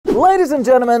Ladies and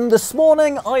gentlemen, this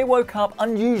morning I woke up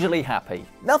unusually happy.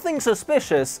 Nothing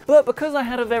suspicious, but because I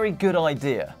had a very good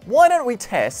idea. Why don't we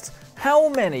test how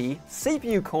many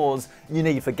CPU cores you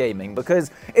need for gaming, because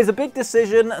it's a big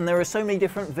decision and there are so many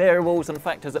different variables and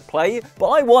factors at play, but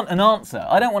I want an answer.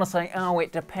 I don't want to say, oh,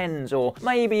 it depends, or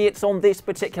maybe it's on this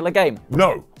particular game.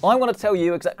 No. I want to tell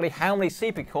you exactly how many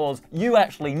CPU cores you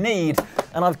actually need,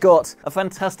 and I've got a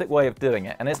fantastic way of doing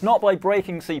it. And it's not by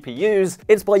breaking CPUs,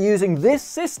 it's by using this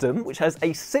system, which has a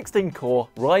 16-core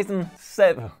Ryzen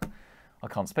 7... I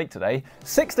can't speak today.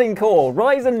 16-core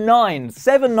Ryzen 9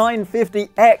 7950X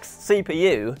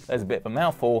CPU. There's a bit of a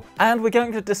mouthful. And we're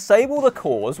going to disable the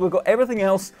cores. We've got everything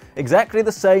else exactly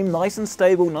the same, nice and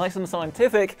stable, nice and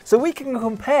scientific. So we can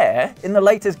compare, in the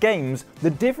latest games,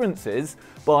 the differences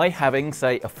by having,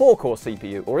 say, a 4-core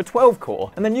CPU or a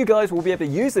 12-core. And then you guys will be able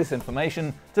to use this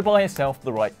information to buy yourself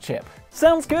the right chip.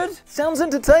 Sounds good? Sounds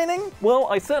entertaining? Well,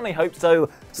 I certainly hope so.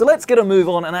 So let's get a move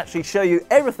on and actually show you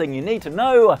everything you need to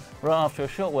know right after a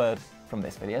short word from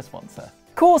this video sponsor.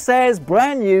 Corsair's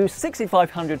brand new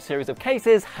 6500 series of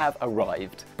cases have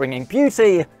arrived, bringing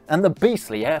beauty and the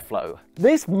beastly airflow.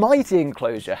 This mighty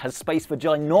enclosure has space for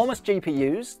ginormous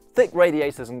GPUs, thick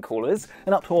radiators and coolers,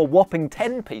 and up to a whopping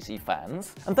 10 PC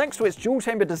fans. And thanks to its dual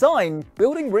chamber design,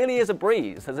 building really is a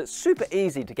breeze, as it's super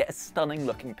easy to get a stunning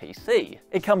looking PC.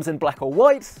 It comes in black or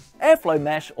white, airflow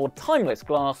mesh or timeless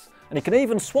glass, and you can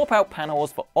even swap out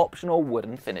panels for optional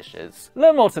wooden finishes.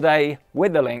 Learn more today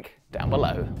with the link down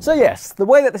below. So yes, the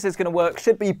way that this is going to work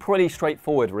should be pretty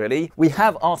straightforward really. We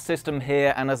have our system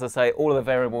here, and as I say, all of the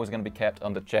variables are going to be kept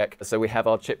under check. So we have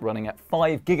our chip running at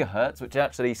 5 GHz, which is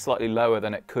actually slightly lower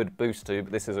than it could boost to,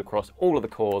 but this is across all of the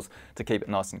cores to keep it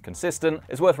nice and consistent.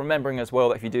 It's worth remembering as well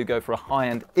that if you do go for a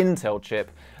high-end Intel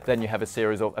chip, then you have a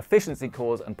series of efficiency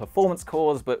cores and performance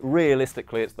cores, but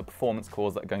realistically it's the performance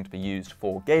cores that are going to be used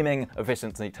for gaming.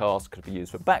 Efficiency tasks could be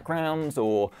used for backgrounds,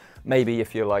 or maybe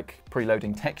if you're like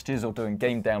preloading textures or doing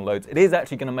game downloads, it is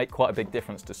actually going to make quite a big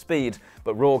difference to speed,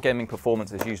 but raw gaming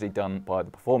performance is usually done by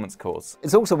the performance cores.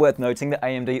 It's also worth noting that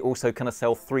AMD also kind of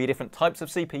sell 3 different types of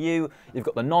CPU. You've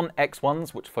got the non-X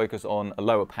ones, which focus on a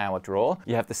lower power draw.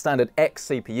 You have the standard X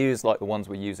CPUs, like the ones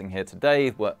we're using here today,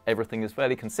 where everything is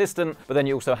fairly consistent, but then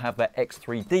you also have their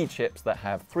X3D chips that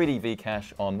have 3D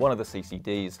V-cache on one of the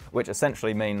CCDs, which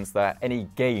essentially means that any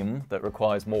game that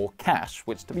requires more cache,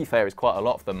 which to be fair is quite a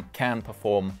lot of them, can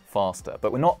perform faster.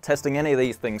 But we're not testing any of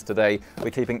these things today. We're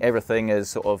keeping everything as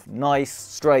sort of nice,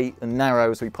 straight and narrow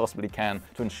as we possibly can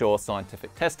to ensure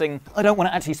scientific testing. I don't want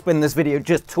to actually spend this video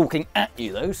just talking at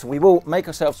you though, so we will make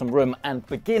ourselves some room and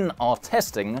begin our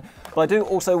testing. But I do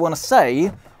also want to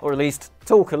say, or at least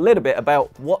talk a little bit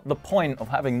about what the point of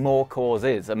having more cores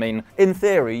is. I mean, in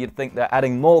theory, you'd think that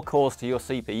adding more cores to your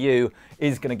CPU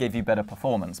is going to give you better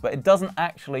performance, but it doesn't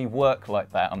actually work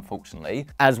like that, unfortunately,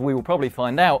 as we will probably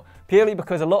find out, purely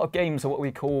because a lot of games are what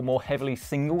we call more heavily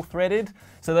single-threaded,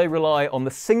 so they rely on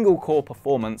the single-core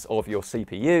performance of your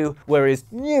CPU, whereas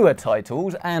newer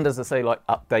titles, and as I say, like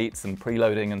updates and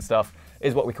preloading and stuff,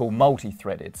 is what we call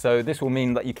multi-threaded. So this will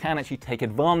mean that you can actually take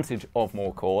advantage of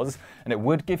more cores, and it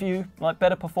would give you like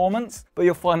better performance, but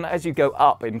you'll find that as you go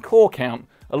up in core count,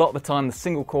 a lot of the time the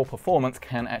single core performance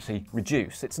can actually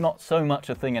reduce. It's not so much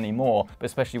a thing anymore, but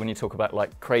especially when you talk about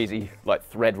like crazy like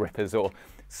thread rippers or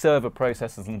server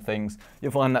processors and things,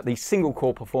 you'll find that the single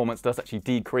core performance does actually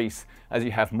decrease as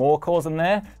you have more cores in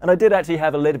there. And I did actually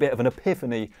have a little bit of an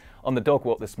epiphany on the dog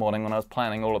walk this morning when I was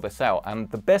planning all of this out.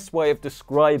 And the best way of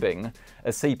describing a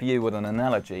CPU with an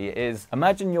analogy is,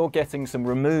 imagine you're getting some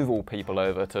removal people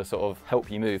over to sort of help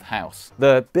you move house.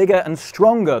 The bigger and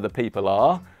stronger the people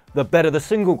are, the better the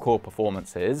single core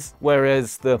performance is,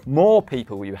 whereas the more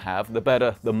people you have, the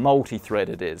better the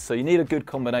multi-threaded is. So you need a good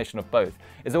combination of both.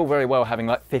 It's all very well having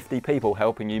like 50 people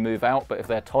helping you move out, but if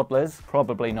they're toddlers,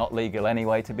 probably not legal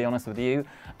anyway, to be honest with you.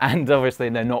 And obviously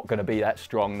they're not going to be that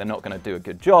strong, they're not going to do a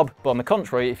good job. But on the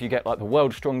contrary, if you get like the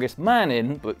world's strongest man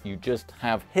in, but you just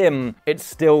have him, it's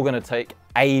still going to take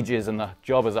ages and the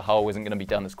job as a whole isn't going to be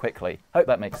done as quickly. Hope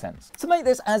that makes sense. To make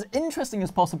this as interesting as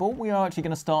possible, we are actually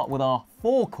going to start with our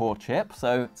 4-core chip.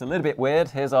 So it's a little bit weird.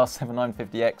 Here's our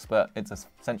 7950X, but it's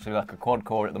essentially like a quad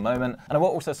core at the moment. And I will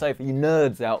also say for you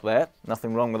nerds out there,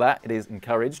 nothing wrong with that, it is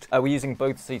encouraged. We're using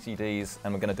both CCDs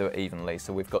and we're going to do it evenly.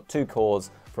 So we've got 2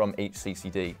 cores from each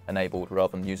CCD enabled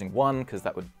rather than using one, because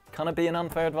that would kind of be an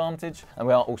unfair advantage. And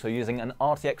we are also using an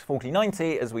RTX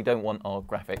 4090 as we don't want our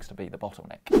graphics to be the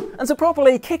bottleneck. And to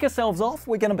properly kick ourselves off,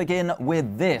 we're going to begin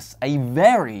with this, a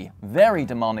very, very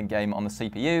demanding game on the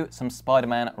CPU, some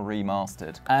Spider-Man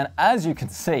Remastered. And as you can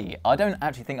see, I don't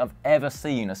actually think I've ever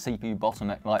seen a CPU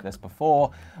bottleneck like this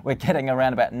before. We're getting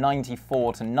around about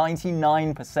 94 to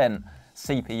 99%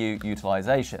 CPU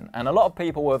utilization. And a lot of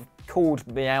people have called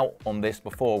me out on this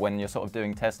before when you're sort of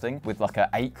doing testing with like a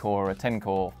 8-core or a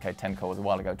 10-core, okay, 10-core was a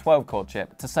while ago, 12-core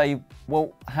chip, to say,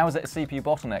 well, how is it a CPU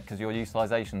bottleneck because your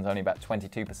utilization is only about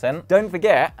 22%? Don't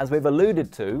forget, as we've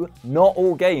alluded to, not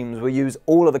all games will use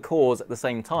all of the cores at the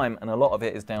same time, and a lot of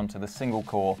it is down to the single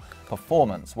core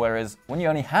performance, whereas when you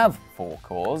only have 4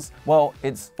 cores, well,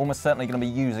 it's almost certainly going to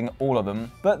be using all of them.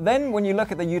 But then when you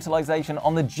look at the utilization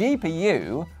on the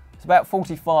GPU, it's about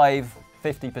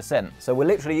 50%. So we're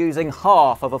literally using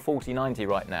half of a 4090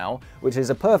 right now, which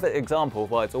is a perfect example of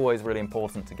why it's always really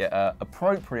important to get an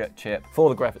appropriate chip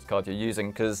for the graphics card you're using,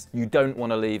 because you don't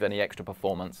want to leave any extra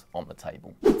performance on the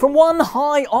table. From one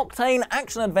high-octane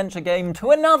action-adventure game to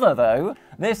another, though,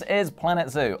 this is Planet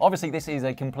Zoo. Obviously, this is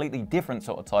a completely different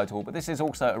sort of title, but this is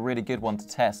also a really good one to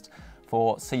test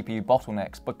for CPU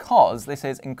bottlenecks, because this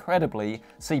is incredibly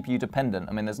CPU dependent.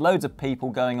 I mean, there's loads of people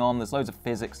going on, there's loads of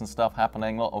physics and stuff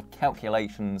happening, a lot of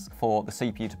calculations for the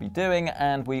CPU to be doing,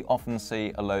 and we often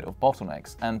see a load of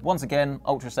bottlenecks. And once again,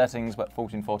 ultra settings, but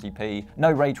 1440p,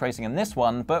 no ray tracing in this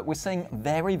one, but we're seeing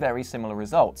very, very similar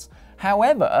results.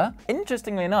 However,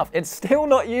 interestingly enough, it's still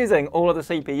not using all of the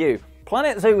CPU.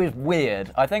 Planet Zoo is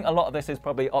weird. I think a lot of this is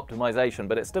probably optimization,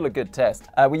 but it's still a good test.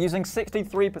 We're using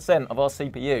 63% of our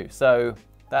CPU, so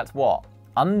that's what?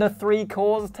 Under 3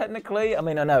 cores, technically? I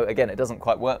mean, I know, again, it doesn't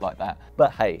quite work like that,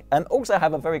 but hey. And also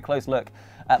have a very close look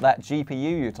at that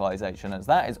GPU utilization, as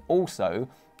that is also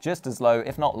just as low,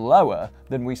 if not lower,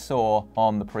 than we saw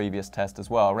on the previous test as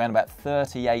well, around about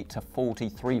 38 to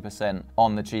 43%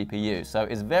 on the GPU. So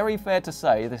it's very fair to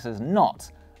say this is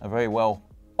not a very well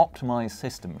optimized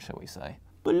system, shall we say.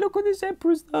 But look at the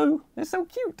zebras though, they're so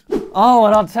cute. Oh,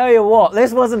 and I'll tell you what,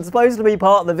 this wasn't supposed to be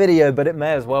part of the video, but it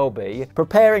may as well be.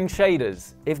 Preparing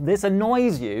shaders. If this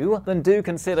annoys you, then do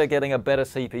consider getting a better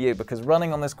CPU, because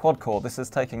running on this quad core, this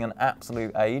is taking an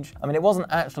absolute age. I mean, it wasn't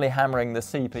actually hammering the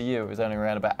CPU, it was only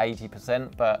around about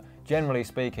 80%, but generally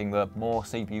speaking, the more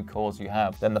CPU cores you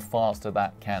have, then the faster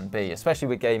that can be, especially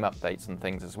with game updates and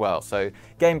things as well. So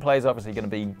gameplay is obviously going to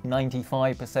be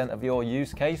 95% of your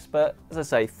use case, but as I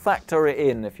say, factor it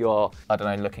in if you're, I don't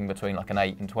know, looking between like an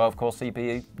 8 and 12 core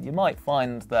CPU. You might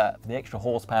find that the extra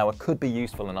horsepower could be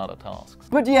useful in other tasks.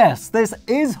 But yes, this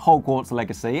is Hogwarts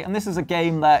Legacy, and this is a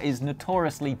game that is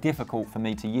notoriously difficult for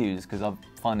me to use because I'm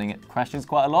finding it crashes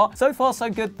quite a lot. So far so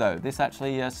good though. This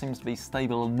actually seems to be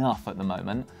stable enough at the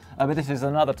moment. But this is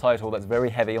another title that's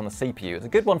very heavy on the CPU. It's a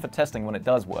good one for testing when it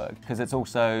does work, because it's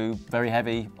also very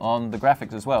heavy on the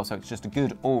graphics as well, so it's just a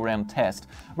good all-round test.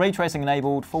 Ray tracing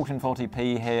enabled,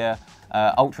 1440p here,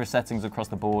 ultra settings across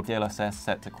the board, DLSS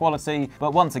set to quality,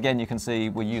 but once again you can see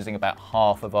we're using about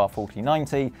half of our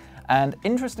 4090. And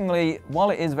interestingly,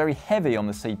 while it is very heavy on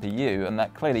the CPU, and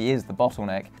that clearly is the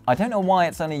bottleneck, I don't know why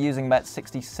it's only using about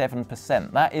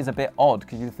 67%. That is a bit odd,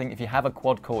 because you'd think if you have a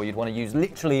quad core, you'd want to use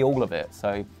literally all of it.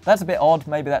 So that's a bit odd.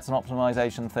 Maybe that's an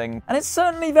optimization thing. And it's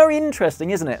certainly very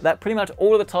interesting, isn't it, that pretty much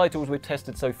all of the titles we've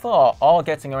tested so far are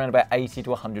getting around about 80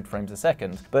 to 100 frames a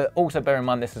second. But also bear in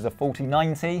mind this is a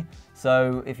 4090.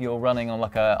 So if you're running on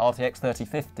like a RTX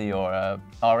 3050 or a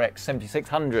RX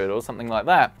 7600 or something like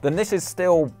that, then this is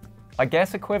still, I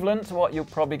guess, equivalent to what you're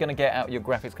probably going to get out of your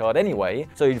graphics card anyway,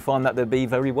 so you'd find that they'd be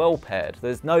very well paired.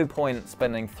 There's no point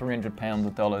spending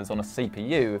 £300 on a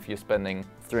CPU if you're spending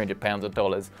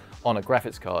 £300 on a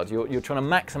graphics card. You're trying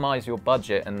to maximize your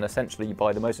budget, and essentially you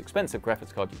buy the most expensive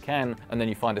graphics card you can, and then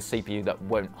you find a CPU that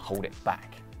won't hold it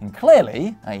back. And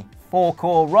clearly, a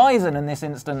 4-core Ryzen in this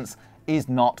instance is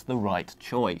not the right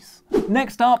choice.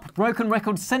 Next up, Broken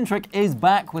Record Centric is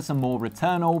back with some more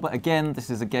Returnal, but again,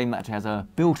 this is a game that actually has a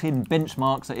built-in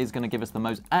benchmark, so it is going to give us the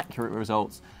most accurate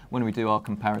results when we do our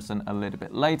comparison a little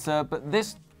bit later. But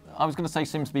this, I was going to say,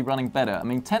 seems to be running better. I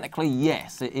mean, technically,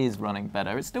 yes, it is running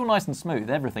better. It's still nice and smooth.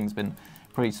 Everything's been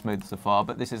pretty smooth so far,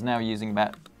 but this is now using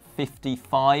about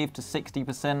 55 to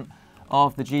 60%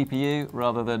 of the GPU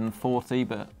rather than 40,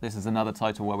 but this is another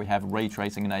title where we have ray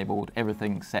tracing enabled,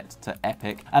 everything set to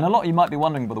epic. And a lot of you might be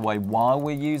wondering, by the way, why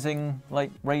we're using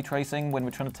like ray tracing when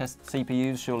we're trying to test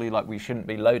CPUs. Surely like we shouldn't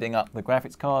be loading up the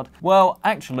graphics card. Well,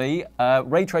 actually,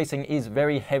 ray tracing is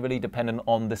very heavily dependent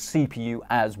on the CPU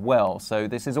as well. So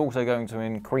this is also going to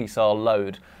increase our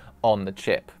load on the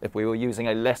chip. If we were using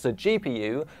a lesser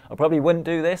GPU, I probably wouldn't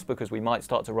do this because we might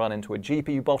start to run into a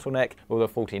GPU bottleneck with a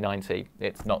 4090.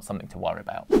 It's not something to worry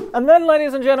about. And then,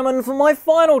 ladies and gentlemen, for my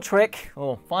final trick,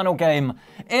 or final game,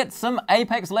 it's some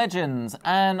Apex Legends.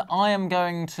 And I am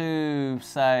going to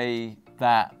say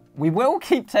that we will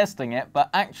keep testing it, but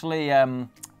actually, I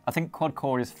think quad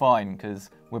core is fine because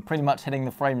we're pretty much hitting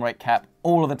the frame rate cap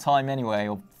all of the time anyway,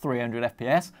 or 300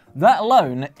 FPS. That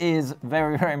alone is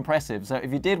very, very impressive. So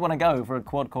if you did want to go for a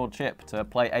quad-core chip to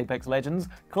play Apex Legends,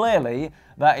 clearly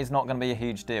that is not going to be a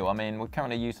huge deal. I mean, we're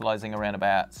currently utilizing around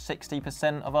about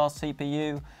 60% of our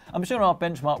CPU. I'm sure our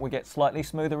benchmark will get slightly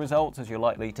smoother results as you're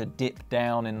likely to dip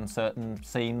down in certain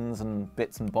scenes and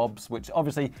bits and bobs, which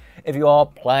obviously, if you are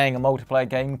playing a multiplayer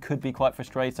game, could be quite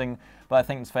frustrating. But I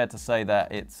think it's fair to say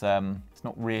that it's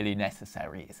not really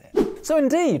necessary, is it? So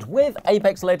indeed, with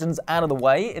Apex Legends out of the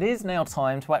way, it is now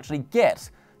time to actually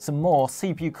get some more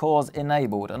CPU cores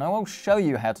enabled, and I will show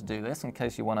you how to do this in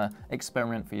case you want to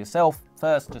experiment for yourself.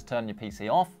 First, just turn your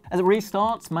PC off. As it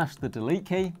restarts, smash the delete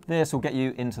key. This will get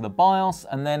you into the BIOS,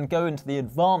 and then go into the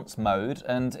advanced mode,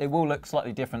 and it will look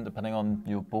slightly different depending on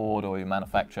your board or your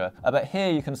manufacturer. But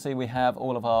here you can see we have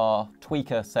all of our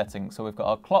tweaker settings. So we've got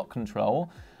our clock control.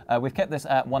 We've kept this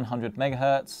at 100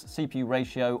 megahertz, CPU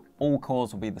ratio, all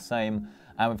cores will be the same,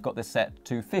 and we've got this set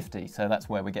to 50, so that's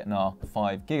where we're getting our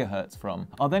 5 gigahertz from.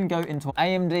 I'll then go into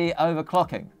AMD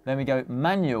overclocking. Then we go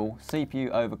manual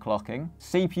CPU overclocking,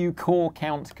 CPU core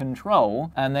count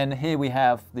control, and then here we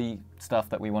have the stuff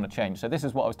that we want to change. So this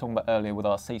is what I was talking about earlier with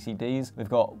our CCDs. We've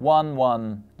got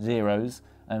 110s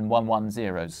and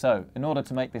 110s. So in order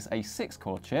to make this a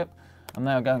 6-core chip, I'm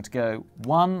now going to go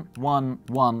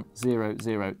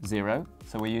 111000.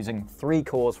 So we're using 3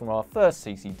 cores from our first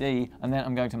CCD, and then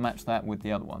I'm going to match that with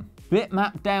the other one.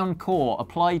 Bitmap down core,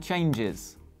 apply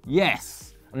changes.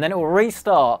 Yes. And then it will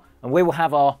restart, and we will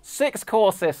have our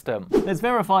 6-core system. Let's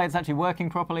verify it's actually working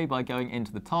properly by going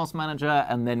into the task manager,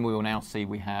 and then we will now see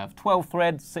we have 12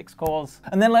 threads, 6 cores.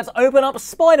 And then let's open up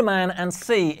Spider-Man and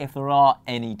see if there are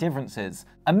any differences.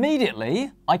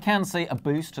 Immediately, I can see a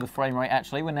boost to the frame rate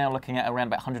actually. We're now looking at around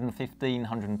about 115,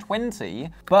 120.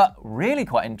 But really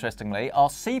quite interestingly, our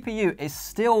CPU is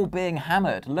still being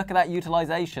hammered. Look at that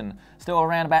utilization, still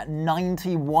around about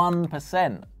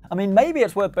 91%. I mean, maybe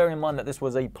it's worth bearing in mind that this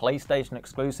was a PlayStation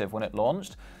exclusive when it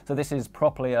launched. So this is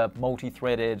properly a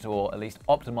multi-threaded, or at least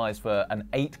optimized for an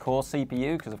 8-core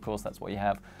CPU, because of course that's what you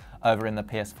have over in the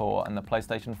PS4 and the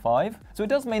PlayStation 5. So it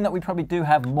does mean that we probably do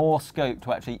have more scope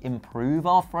to actually improve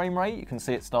our frame rate. You can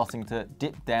see it starting to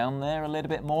dip down there a little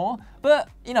bit more. But,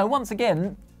 you know, once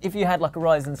again, if you had like a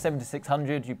Ryzen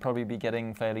 7600, you'd probably be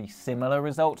getting fairly similar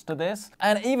results to this.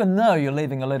 And even though you're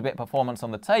leaving a little bit of performance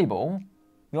on the table,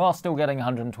 you are still getting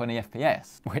 120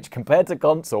 FPS, which compared to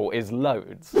console is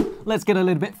loads. Let's get a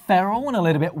little bit feral and a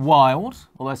little bit wild,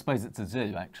 although I suppose it's a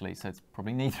zoo actually, so it's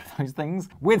probably neither of those things,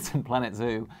 with some Planet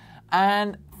Zoo.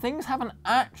 And things haven't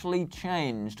actually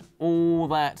changed all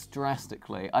that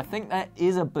drastically. I think there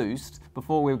is a boost.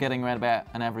 Before we were getting around about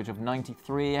an average of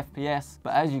 93 FPS,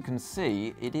 but as you can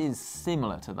see, it is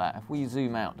similar to that. If we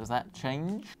zoom out, does that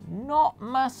change? Not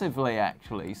massively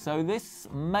actually. So this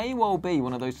may well be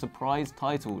one of those surprise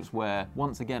titles where,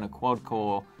 once again, a quad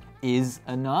core is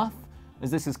enough,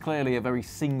 as this is clearly a very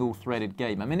single-threaded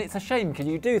game. I mean, it's a shame because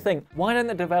you do think, why don't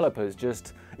the developers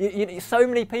just... so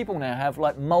many people now have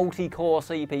like multi-core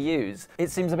CPUs.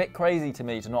 It seems a bit crazy to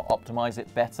me to not optimize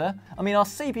it better. I mean, our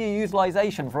CPU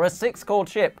utilization for a 6-core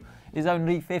chip is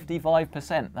only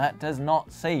 55%. That does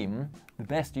not seem the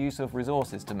best use of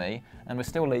resources to me, and we're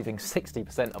still leaving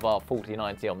 60% of our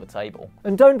 4090 on the table.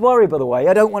 And don't worry, by the way,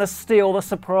 I don't want to steal the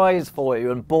surprise for you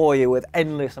and bore you with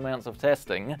endless amounts of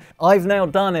testing. I've now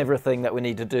done everything that we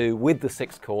need to do with the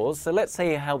 6 cores, so let's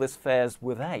see how this fares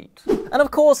with 8. And of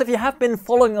course, if you have been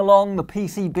following along the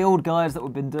PC build guides that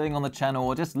we've been doing on the channel,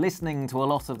 or just listening to a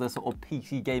lot of the sort of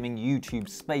PC gaming YouTube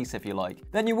space, if you like,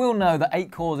 then you will know that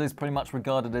 8 cores is pretty much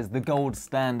regarded as the gold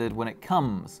standard when it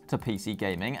comes to PC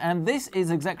gaming, and this is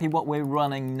exactly what we're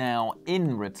running now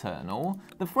in Returnal.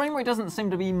 The frame rate doesn't seem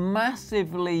to be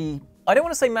massively, I don't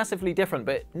want to say massively different,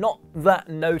 but not that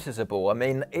noticeable. I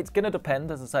mean, it's going to depend,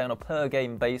 as I say, on a per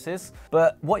game basis,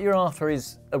 but what you're after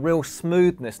is a real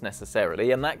smoothness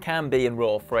necessarily, and that can be in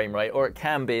raw frame rate, or it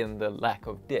can be in the lack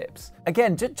of dips.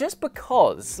 Again, just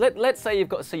because, let's say you've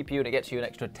got a CPU and it gets you an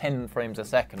extra 10 frames a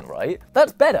second, right?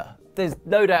 That's better. There's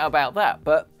no doubt about that,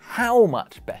 but how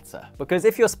much better? Because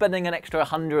if you're spending an extra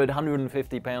 100,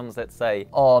 150 pounds, let's say,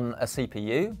 on a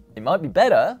CPU, it might be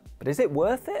better, but is it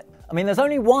worth it? I mean, there's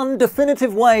only one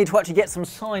definitive way to actually get some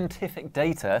scientific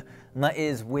data, and that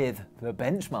is with the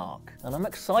benchmark. And I'm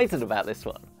excited about this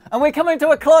one. And we're coming to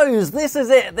a close. This is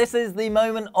it. This is the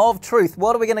moment of truth.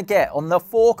 What are we going to get? On the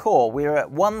 4-core, we're at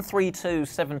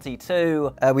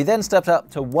 13272. We then stepped up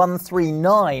to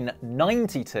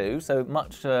 13992, so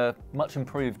much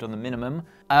improved on the minimum.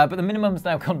 But the minimum's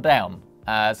now gone down.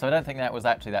 So I don't think that was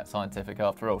actually that scientific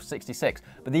after all, 66.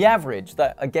 But the average,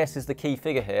 that I guess is the key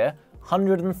figure here,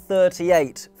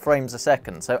 138 frames a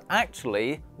second. So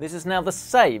actually, this is now the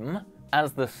same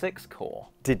as the 6-core.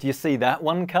 Did you see that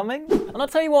one coming? And I'll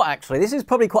tell you what, actually, this is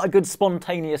probably quite a good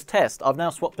spontaneous test. I've now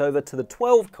swapped over to the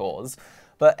 12 cores,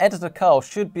 but Editor Carl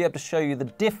should be able to show you the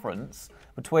difference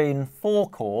between 4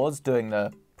 cores doing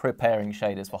the preparing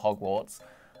shaders for Hogwarts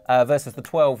versus the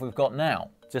 12 we've got now,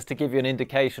 just to give you an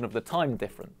indication of the time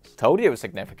difference. Told you it was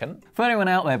significant. For anyone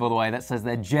out there, by the way, that says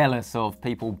they're jealous of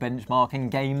people benchmarking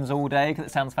games all day, because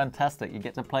it sounds fantastic, you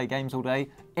get to play games all day,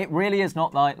 it really is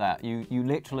not like that. You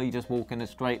literally just walk in a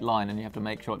straight line and you have to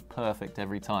make sure it's perfect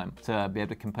every time to be able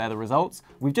to compare the results.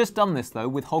 We've just done this though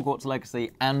with Hogwarts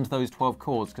Legacy and those 12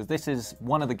 cores, because this is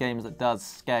one of the games that does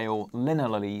scale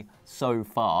linearly so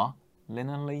far.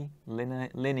 Linearly,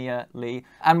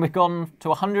 and we've gone to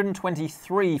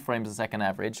 123 frames a second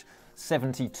average,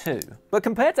 72. But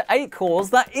compared to 8 cores,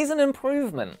 that is an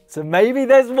improvement. So maybe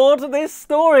there's more to this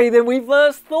story than we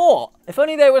first thought. If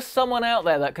only there was someone out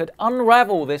there that could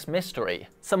unravel this mystery.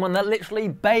 Someone that literally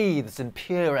bathes in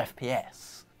pure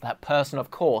FPS. That person, of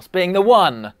course, being the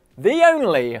one, the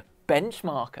only,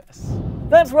 Benchmarkus.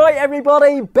 That's right,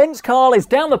 everybody, Bench Carl is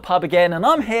down the pub again, and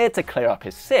I'm here to clear up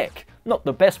his sick. Not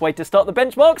the best way to start the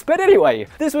benchmarks, but anyway,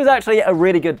 this was actually a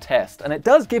really good test, and it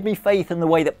does give me faith in the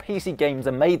way that PC games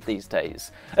are made these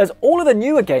days, as all of the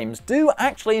newer games do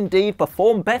actually indeed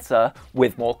perform better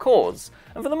with more cores,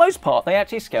 and for the most part they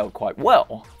actually scaled quite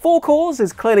well. 4 cores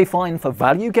is clearly fine for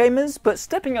value gamers, but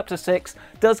stepping up to 6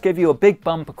 does give you a big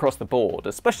bump across the board,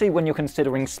 especially when you're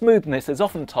considering smoothness is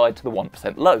often tied to the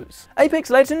 1% lows.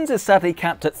 Apex Legends is sadly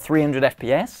capped at 300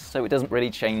 FPS, so it doesn't really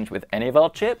change with any of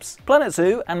our chips. Planet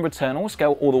Zoo and Returnal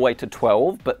scale all the way to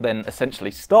 12, but then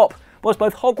essentially stop, whilst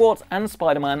both Hogwarts and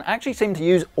Spider-Man actually seem to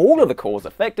use all of the cores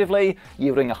effectively,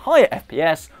 yielding a higher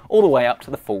FPS all the way up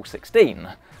to the full 16.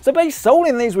 So based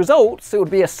solely on these results, it would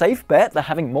be a safe bet that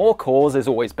having more cores is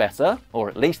always better, or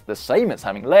at least the same as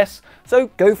having less, so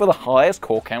go for the highest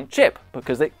core count chip,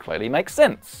 because it clearly makes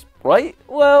sense, right?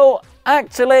 Well,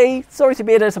 actually, sorry to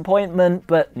be a disappointment,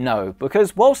 but no,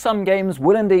 because while some games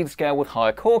will indeed scale with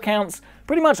higher core counts,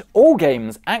 pretty much all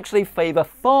games actually favour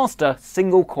faster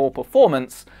single core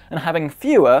performance, and having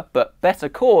fewer but better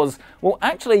cores will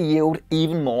actually yield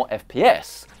even more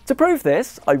FPS. To prove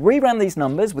this, I reran these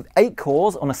numbers with 8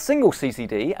 cores on a single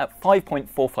CCD at 5.45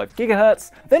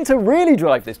 GHz. Then to really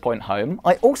drive this point home,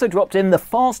 I also dropped in the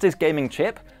fastest gaming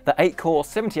chip, the 8-core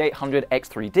 7800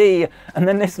 X3D, and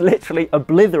then this literally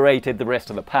obliterated the rest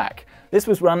of the pack. This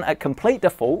was run at complete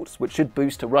defaults, which should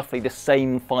boost to roughly the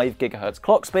same 5 GHz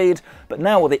clock speed, but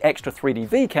now with the extra 3D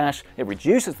V cache, it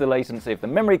reduces the latency of the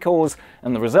memory cores,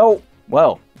 and the result,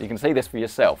 well, you can see this for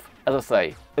yourself. As I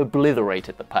say,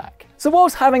 obliterated the pack. So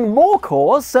whilst having more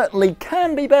cores certainly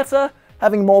can be better,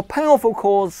 having more powerful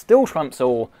cores still trumps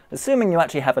all, assuming you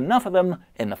actually have enough of them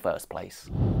in the first place.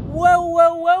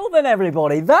 Well then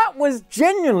everybody, that was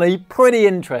genuinely pretty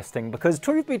interesting, because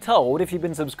truth be told, if you've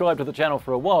been subscribed to the channel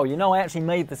for a while, you know I actually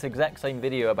made this exact same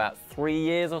video about 3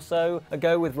 years or so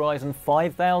ago with Ryzen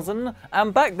 5000,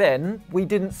 and back then we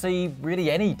didn't see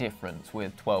really any difference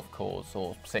with 12 cores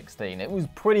or 16. It was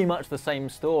pretty much the same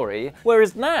story,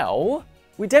 whereas now,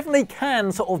 we definitely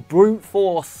can sort of brute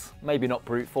force, maybe not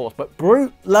brute force, but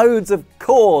brute loads of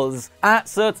cores at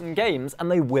certain games and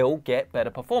they will get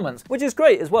better performance, which is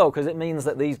great as well because it means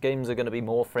that these games are going to be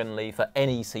more friendly for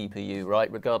any CPU,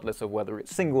 right? Regardless of whether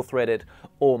it's single-threaded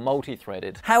or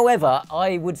multi-threaded. However,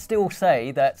 I would still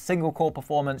say that single core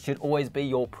performance should always be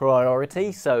your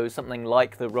priority, so something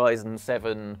like the Ryzen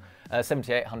 7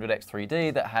 7800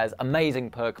 X3D that has amazing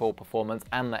per core performance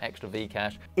and the extra V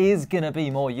cache is going to be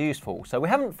more useful. So we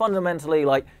haven't fundamentally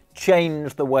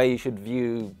changed the way you should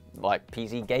view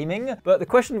PC gaming, but the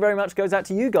question very much goes out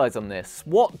to you guys on this.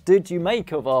 What did you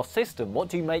make of our system? What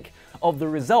do you make of the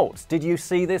results? Did you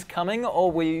see this coming,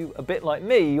 or were you a bit like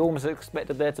me, you almost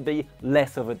expected there to be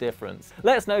less of a difference?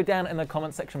 Let us know down in the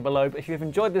comment section below, but if you've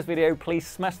enjoyed this video, please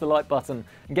smash the like button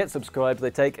and get subscribed.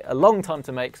 They take a long time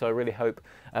to make, so I really hope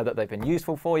that they've been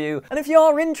useful for you. And if you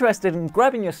are interested in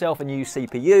grabbing yourself a new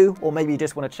CPU, or maybe you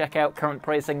just want to check out current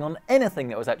pricing on anything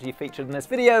that was actually featured in this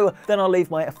video, then I'll leave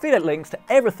my affiliate links to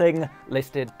everything everything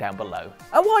listed down below.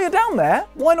 And while you're down there,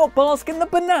 why not bask in the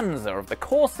bonanza of the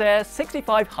Corsair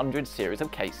 6500 series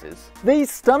of cases?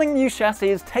 These stunning new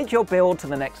chassis take your build to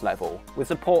the next level, with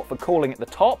support for cooling at the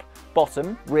top,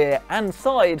 bottom, rear and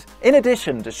side, in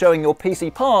addition to showing your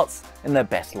PC parts in their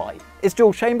best light. It's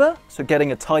dual chamber, so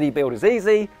getting a tidy build is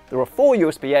easy. There are 4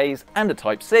 USB-As and a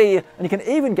Type-C, and you can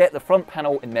even get the front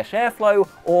panel in mesh airflow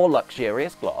or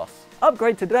luxurious glass.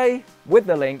 Upgrade today with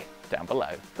the link down below.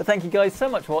 But thank you guys so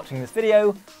much for watching this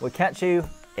video. We'll catch you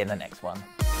in the next one.